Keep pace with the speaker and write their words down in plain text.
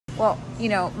well, you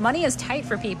know, money is tight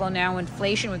for people now,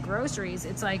 inflation with groceries.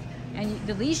 It's like, and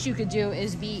the least you could do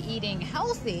is be eating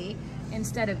healthy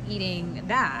instead of eating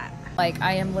that. Like,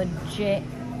 I am legit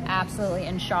absolutely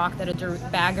in shock that a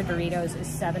bag of Doritos is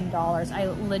 $7. I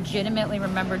legitimately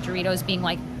remember Doritos being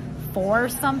like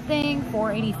 $4 something,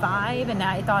 $4.85, and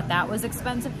I thought that was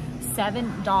expensive.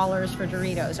 $7 for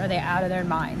Doritos. Are they out of their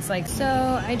minds? Like, so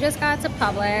I just got to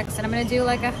Publix and I'm gonna do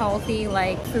like a healthy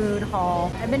like food haul.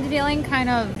 I've been feeling kind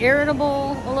of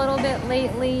irritable a little bit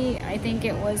lately. I think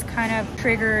it was kind of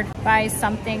triggered by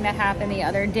something that happened the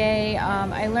other day.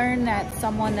 I learned that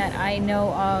someone that I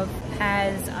know of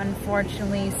has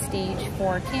unfortunately stage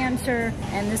 4 cancer,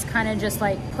 and this kind of just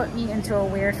like put me into a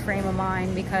weird frame of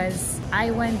mind because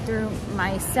I went through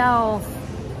myself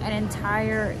an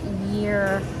entire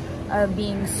year of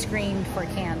being screened for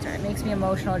cancer. It makes me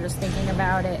emotional just thinking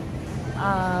about it.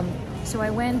 So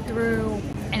I went through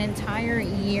an entire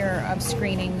year of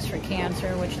screenings for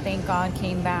cancer, which thank God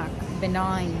came back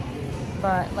benign.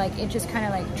 But like, it just kind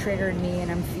of like triggered me,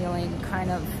 and I'm feeling kind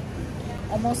of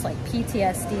almost like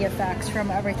PTSD effects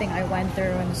from everything I went through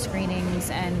in the screenings,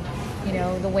 and you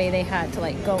know, the way they had to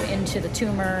like go into the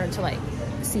tumor to like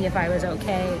see if I was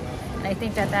okay. And I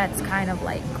think that that's kind of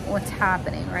like what's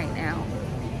happening right now.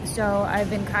 So I've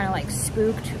been kind of like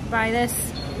spooked by this,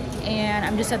 and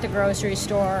I'm just at the grocery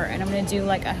store and I'm gonna do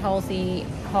like a healthy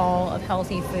haul of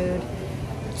healthy food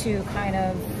to kind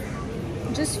of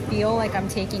just feel like I'm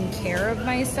taking care of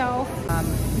myself. I'm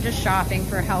just shopping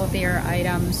for healthier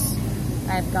items.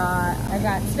 I've got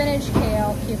spinach,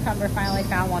 kale, cucumber, finally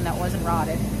found one that wasn't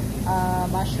rotted.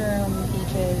 Mushroom,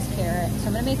 peaches, carrot. So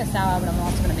I'm gonna make a salad, but I'm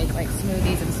also gonna make like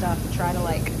smoothies and stuff to try to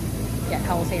like get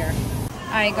healthier.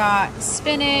 I got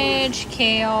spinach,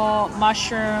 kale,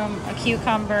 mushroom, a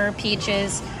cucumber,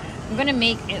 peaches. I'm gonna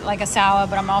make it like a salad,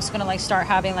 but I'm also gonna like start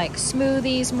having like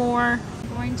smoothies more. I'm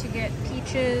going to get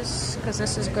peaches because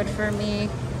this is good for me.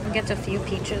 I'll get a few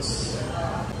peaches.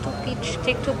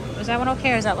 Take two. Is that one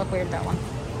okay, or does that look weird, that one?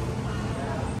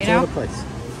 You know? Price.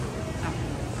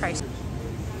 Oh, price.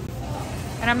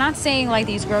 And I'm not saying like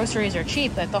these groceries are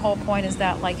cheap, but the whole point is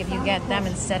that like if you get them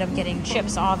instead of getting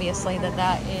chips, obviously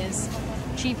that is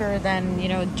cheaper than, you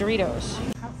know, Doritos.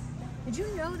 Did you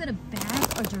know that a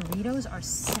bag of Doritos are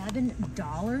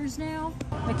 $7 now?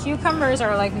 The cucumbers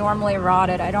are like normally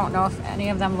rotted. I don't know if any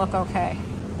of them look okay.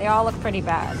 They all look pretty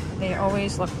bad. They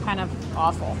always look kind of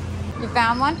awful. You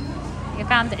found one? You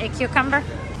found a cucumber?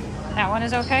 That one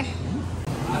is okay?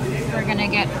 We're gonna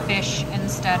get fish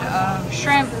instead of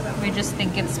shrimp. We just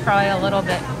think it's probably a little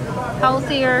bit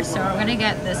healthier, so we're gonna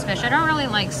get this fish. I don't really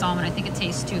like salmon. I think it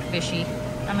tastes too fishy.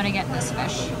 I'm gonna get this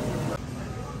fish.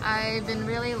 I've been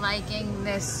really liking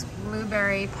this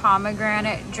blueberry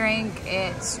pomegranate drink.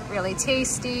 It's really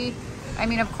tasty. I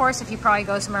mean, of course, if you probably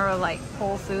go somewhere like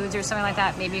Whole Foods or something like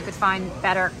that, maybe you could find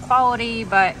better quality,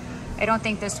 but I don't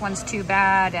think this one's too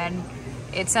bad, and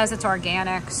it says it's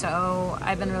organic, so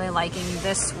I've been really liking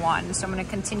this one. So I'm gonna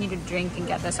continue to drink and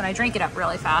get this, and I drank it up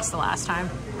really fast the last time.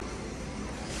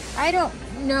 I don't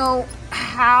know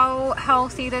how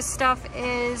healthy this stuff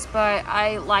is, but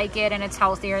I like it, and it's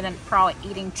healthier than probably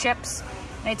eating chips.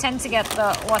 And I tend to get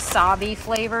the wasabi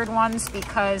flavored ones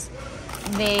because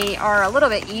they are a little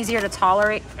bit easier to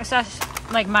tolerate, especially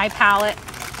like my palate,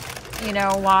 you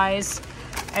know, wise.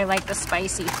 I like the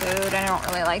spicy food. I don't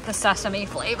really like the sesame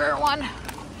flavor one.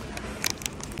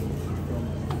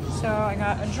 So I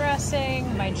got a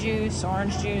dressing, my juice,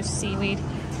 orange juice, seaweed.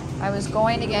 I was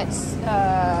going to get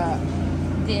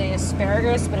the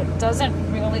asparagus, but it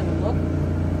doesn't really look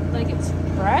like it's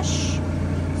fresh,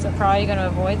 so probably gonna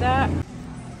avoid that.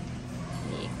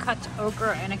 The cut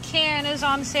okra in a can is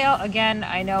on sale. Again,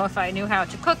 I know if I knew how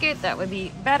to cook it, that would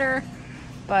be better.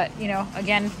 But, you know,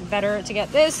 again, better to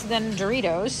get this than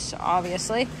Doritos,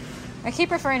 obviously. I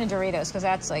keep referring to Doritos because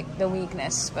that's like the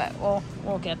weakness, but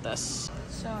we'll get this.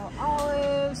 So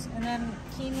olives, and then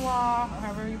quinoa,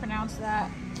 however you pronounce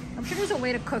that. I'm sure there's a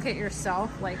way to cook it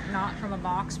yourself, like not from a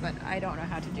box, but I don't know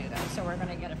how to do that, so we're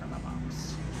gonna get it from a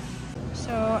box.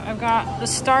 So I've got the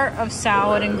start of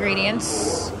salad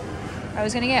ingredients. I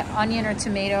was gonna get onion or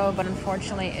tomato, but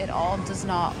unfortunately it all does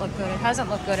not look good. It hasn't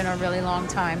looked good in a really long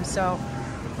time, so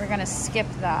we're gonna skip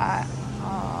that.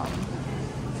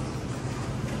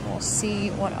 We'll see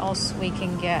what else we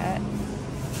can get.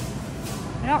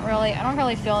 I don't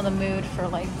really feel in the mood for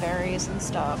like berries and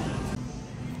stuff.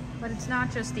 But it's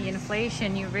not just the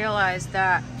inflation. You realize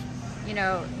that, you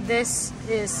know, this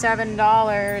is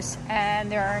 $7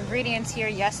 and there are ingredients here,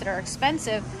 yes, that are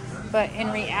expensive, but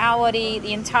in reality,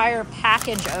 the entire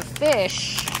package of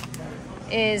fish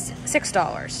is $6.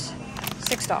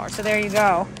 $6, so there you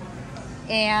go.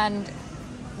 And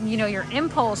you know, your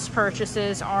impulse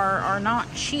purchases are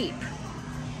not cheap.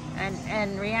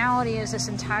 And reality is this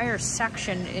entire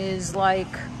section is like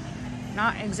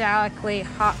not exactly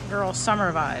hot girl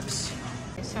summer vibes.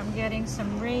 Okay, so I'm getting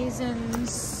some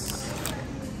raisins.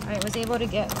 I was able to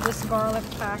get this garlic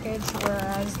package,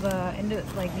 whereas the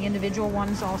individual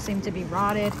ones all seem to be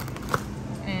rotted.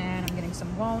 And I'm getting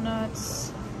some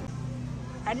walnuts.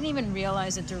 I didn't even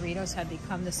realize that Doritos had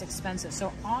become this expensive.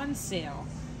 So on sale,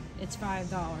 it's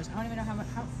 $5. I don't even know how much.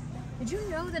 Did you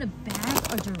know that a bag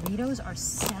of Doritos are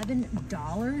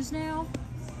 $7 now?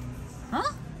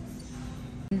 Huh?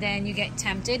 And then you get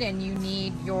tempted and you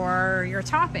need your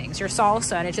toppings, your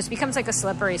salsa, and it just becomes like a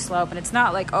slippery slope. And it's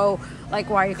not like, oh, like,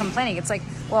 why are you complaining? It's like,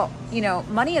 well, you know,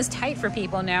 money is tight for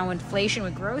people now. Inflation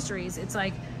with groceries, it's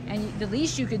like, and the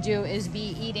least you could do is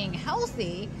be eating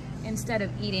healthy instead of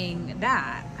eating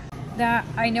that.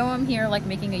 I know I'm here like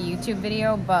making a YouTube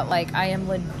video, but like I am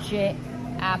legit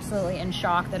absolutely in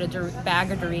shock that a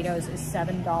bag of Doritos is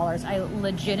 $7. I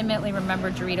legitimately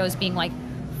remember Doritos being like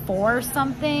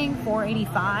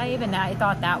 $4.85, and I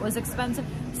thought that was expensive.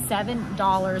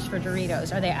 $7 for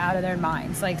Doritos. Are they out of their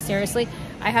minds? Like, seriously,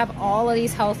 I have all of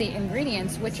these healthy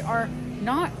ingredients, which are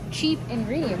not cheap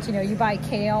ingredients. You know, you buy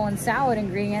kale and salad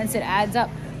ingredients, it adds up.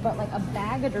 But like a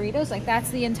bag of Doritos, like that's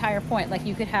the entire point. Like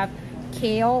you could have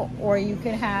kale or you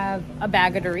could have a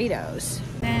bag of Doritos.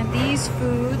 And these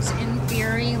foods in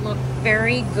theory look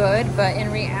very good, but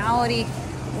in reality,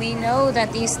 we know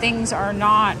that these things are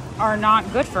not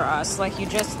good for us. Like you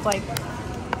just like,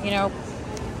 you know,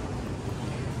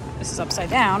 this is upside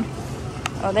down.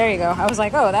 Oh, there you go. I was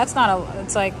like, oh, that's not a,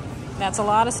 it's like, that's a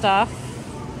lot of stuff.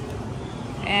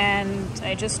 And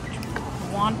I just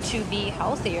want to be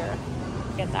healthier.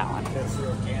 Get that one. That's the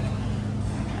organic.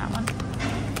 That one.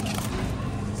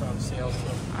 It's on sale.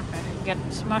 Okay, get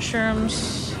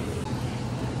mushrooms.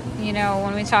 You know,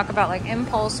 when we talk about like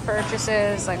impulse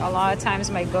purchases, like a lot of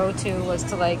times my go-to was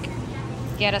to like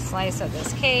get a slice of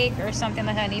this cake or something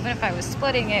like that. And even if I was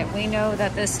splitting it, we know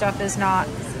that this stuff is not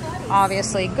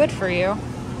obviously good for you.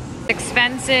 It's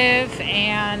expensive,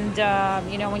 and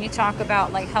you know, when you talk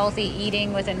about like healthy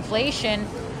eating with inflation,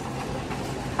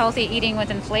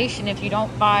 if you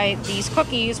don't buy these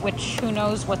cookies, which who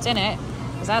knows what's in it,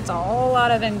 because that's a whole lot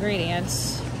of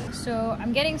ingredients. So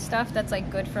I'm getting stuff that's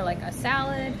like good for like a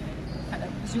salad. Kind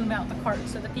of zoom out the cart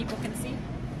so that people can see.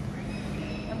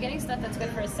 I'm getting stuff that's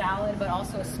good for a salad, but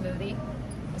also a smoothie,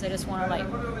 because I just want to like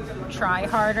try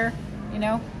harder, you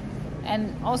know.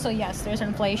 And also, yes, there's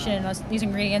inflation and these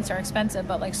ingredients are expensive,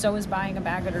 but like so is buying a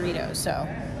bag of Doritos. So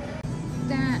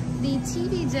that the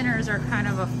TV dinners are kind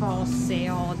of a false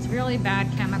sale. It's really bad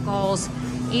chemicals.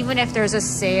 Even if there's a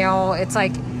sale, it's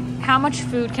like, how much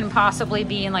food can possibly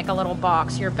be in like a little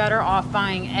box? You're better off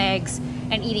buying eggs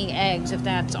and eating eggs if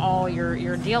that's all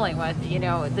you're dealing with. You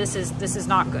know, this is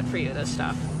not good for you, this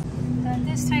stuff.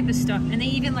 This type of stuff, and they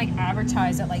even like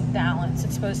advertise it like balance.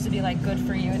 It's supposed to be like good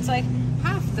for you. It's like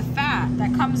half the fat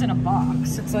that comes in a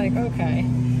box. It's like, okay,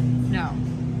 no.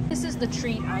 This is the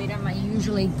treat item I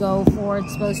usually go for.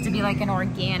 It's supposed to be like an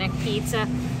organic pizza,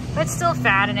 but it's still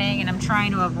fattening, and I'm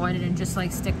trying to avoid it and just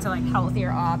like stick to like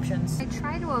healthier options. I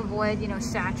try to avoid, you know,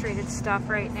 saturated stuff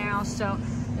right now. So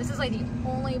this is like the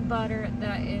only butter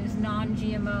that is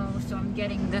non-GMO. So I'm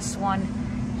getting this one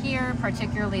here,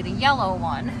 particularly the yellow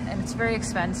one, and it's very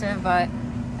expensive, but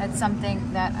that's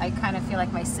something that I kind of feel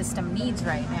like my system needs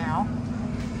right now.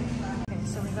 Okay,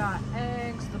 so we got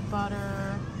eggs, the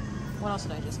butter. What else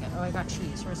did I just get? Oh, I got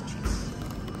cheese. Where's the cheese?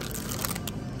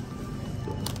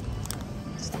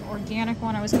 It's the organic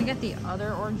one. I was gonna get the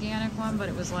other organic one, but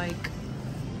it was like,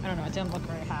 I don't know, it didn't look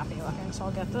very happy looking, so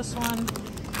I'll get this one.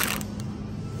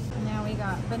 And now we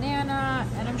got banana,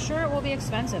 and I'm sure it will be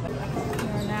expensive.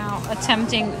 We're now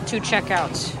attempting to check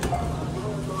out.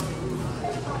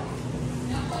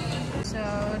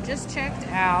 So just checked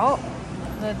out.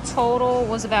 The total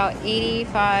was about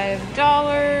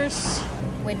 $85,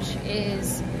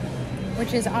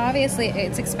 which is obviously,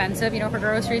 it's expensive, you know, for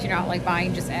groceries. You're not like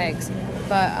buying just eggs,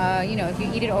 but you know, if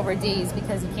you eat it over days,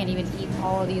 because you can't even eat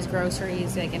all of these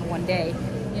groceries like in one day,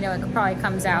 you know, it probably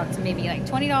comes out to maybe like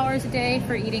 $20 a day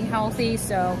for eating healthy.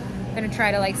 So I'm gonna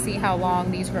try to like see how long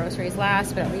these groceries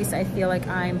last, but at least I feel like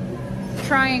I'm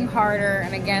trying harder.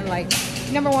 And again, like,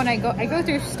 number one, I go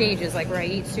through stages, like where I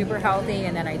eat super healthy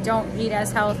and then I don't eat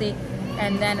as healthy.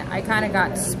 And then I kind of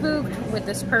got spooked with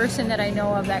this person that I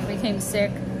know of that became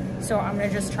sick. So I'm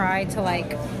gonna just try to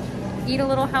like eat a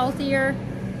little healthier,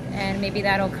 and maybe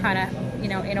that'll kind of, you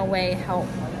know, in a way help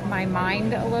my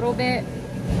mind a little bit.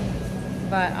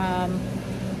 But I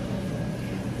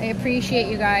appreciate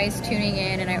you guys tuning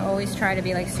in, and I always try to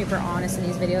be like super honest in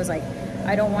these videos. Like,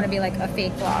 I don't want to be like a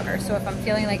fake vlogger. So if I'm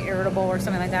feeling like irritable or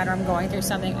something like that, or I'm going through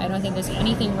something, I don't think there's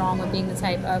anything wrong with being the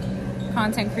type of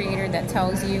content creator that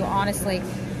tells you honestly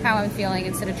how I'm feeling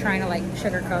instead of trying to like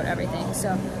sugarcoat everything.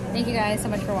 So thank you guys so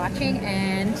much for watching,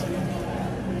 and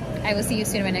I will see you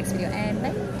soon in my next video, and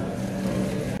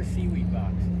bye. Seaweed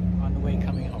box on the way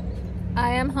coming home.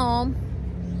 I am home.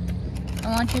 I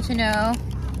want you to know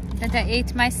that I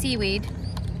ate my seaweed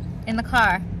in the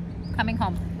car coming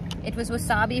home. It was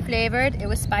wasabi flavored, it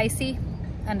was spicy,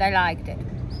 and I liked it.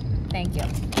 Thank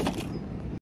you.